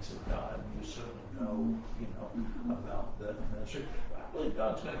the things of God, and you certainly know, you know, about the ministry. I believe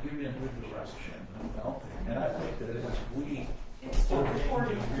God's going to give you a new direction, you know, and I think that as we It's still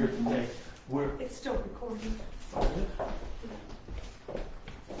recording here today, It's still recording.